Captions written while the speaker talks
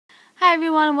Hi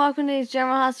everyone and welcome to today's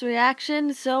General House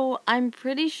reaction. So I'm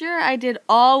pretty sure I did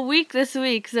all week this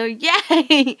week, so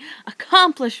yay!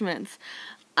 Accomplishments!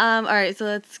 Alright, so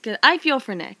let's get... I feel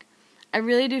for Nick. I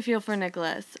really do feel for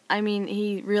Nicholas. I mean,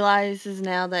 he realizes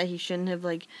now that he shouldn't have,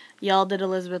 yelled at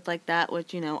Elizabeth like that,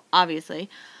 which, obviously.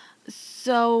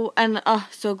 So, and,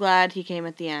 so glad he came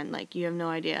at the end. You have no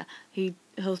idea.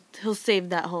 He'll save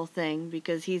that whole thing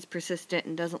because he's persistent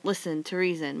and doesn't listen to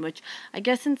reason, which I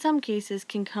guess in some cases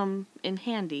can come in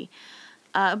handy.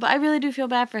 But I really do feel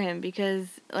bad for him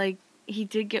because, he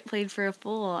did get played for a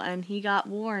fool, and he got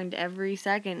warned every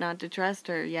second not to trust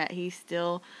her, yet he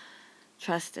still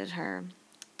trusted her.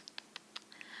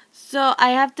 So I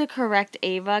have to correct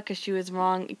Ava because she was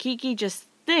wrong. Kiki just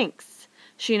thinks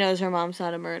she knows her mom's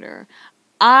not a murderer.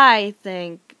 I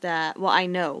think that, well, I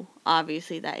know,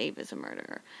 obviously, that Ava's a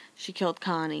murderer. She killed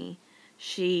Connie.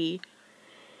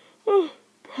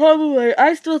 Probably.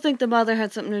 I still think the mother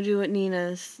had something to do with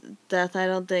Nina's death. I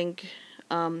don't think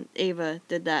Ava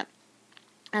did that.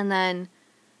 And then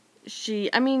she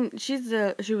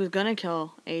was gonna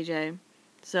kill AJ.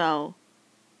 So,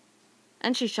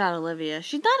 and she shot Olivia.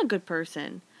 She's not a good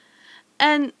person.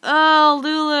 And, oh,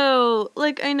 Lulu,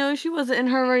 I know she wasn't in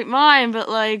her right mind, but,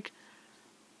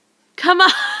 come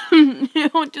on! You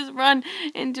don't just run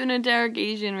into an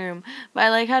interrogation room. But I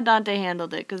like how Dante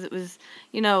handled it, because it was,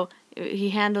 he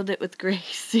handled it with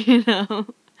grace,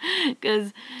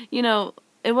 Because,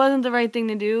 it wasn't the right thing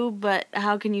to do, but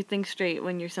how can you think straight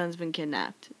when your son's been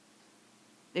kidnapped?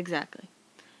 Exactly.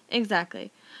 Exactly.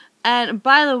 And,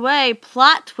 by the way,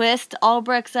 plot twist,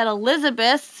 Albrecht said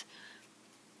Elizabeth...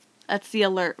 That's the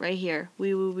alert right here.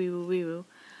 Wee woo, wee woo, wee woo.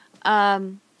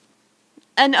 And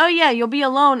oh yeah, you'll be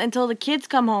alone until the kids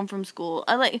come home from school.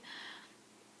 I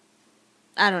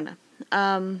don't know.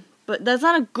 But that's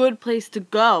not a good place to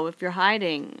go if you're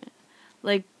hiding,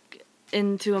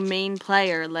 into a main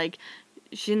player.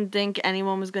 She didn't think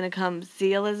anyone was gonna come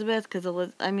see Elizabeth, because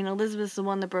Elizabeth's the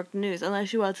one that broke the news, unless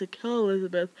she wants to kill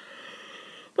Elizabeth.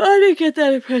 But I didn't get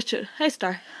that impression. Hi,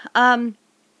 Star.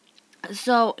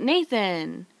 So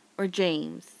Nathan. Or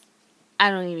James.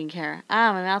 I don't even care.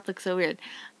 My mouth looks so weird.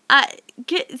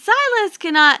 Silas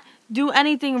cannot do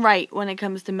anything right when it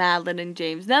comes to Madeline and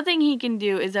James. Nothing he can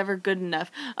do is ever good enough.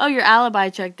 Oh, your alibi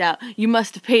checked out. You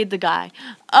must have paid the guy.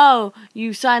 Oh,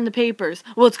 you signed the papers.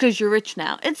 Well, it's because you're rich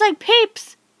now. It's like,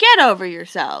 peeps, get over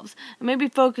yourselves. And maybe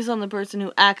focus on the person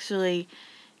who actually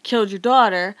killed your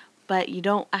daughter, but you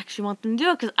don't actually want them to do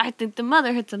it because I think the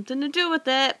mother had something to do with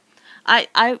it.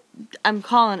 I'm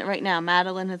calling it right now.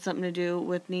 Madeline had something to do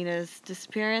with Nina's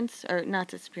disappearance, or not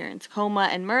disappearance, coma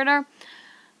and murder.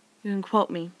 You can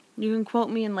quote me. You can quote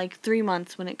me in 3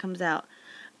 months when it comes out.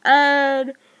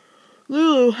 And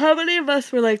Lulu, how many of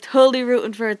us were totally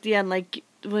rooting for her at the end,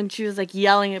 when she was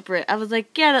yelling at Britt? I was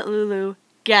like, get it, Lulu,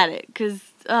 get it,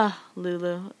 'cause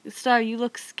Lulu, Star, you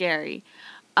look scary.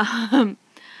 I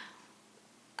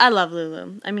love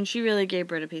Lulu. I mean, she really gave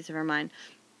Britt a piece of her mind.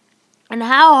 And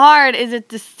how hard is it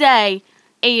to say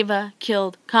Ava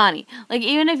killed Connie?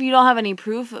 Even if you don't have any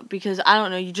proof, because, I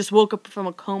don't know, you just woke up from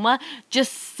a coma,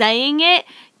 just saying it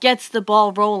gets the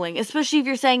ball rolling, especially if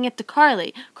you're saying it to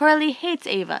Carly. Carly hates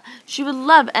Ava. She would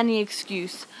love any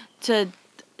excuse to,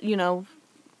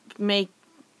 make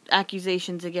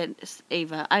accusations against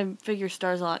Ava. I figure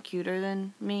Star's a lot cuter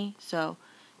than me, so,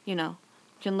 you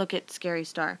can look at Scary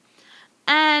Star.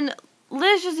 And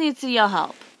Liz just needs to yell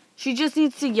help. She just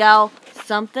needs to yell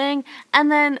something,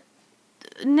 and then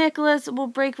Nicholas will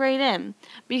break right in.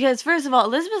 Because, first of all,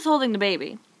 Elizabeth's holding the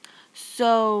baby.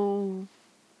 So,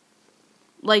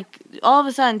 all of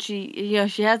a sudden, she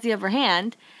has the upper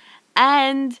hand.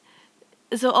 And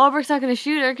so Albrecht's not going to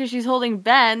shoot her because she's holding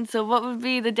Ben. So what would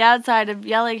be the downside of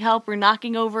yelling help or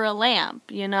knocking over a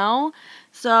lamp,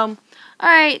 So,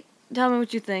 alright, tell me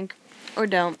what you think. Or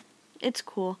don't. It's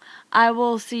cool. I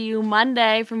will see you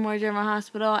Monday for more General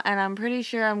Hospital, and I'm pretty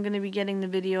sure I'm going to be getting the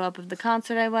video up of the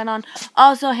concert I went on.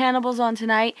 Also, Hannibal's on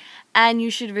tonight, and you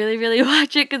should really, really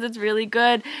watch it because it's really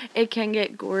good. It can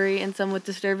get gory and somewhat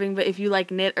disturbing, but if you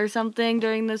knit or something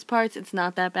during those parts, it's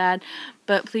not that bad.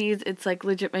 But please, it's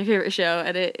legit my favorite show,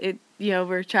 and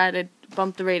we're trying to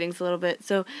bump the ratings a little bit.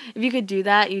 So if you could do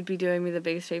that, you'd be doing me the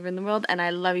biggest favor in the world, and I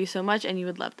love you so much, and you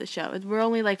would love the show. We're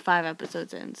only 5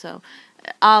 episodes in, so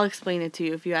I'll explain it to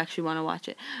you if you actually want to watch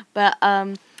it. But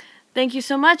thank you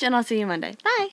so much, and I'll see you Monday. Bye!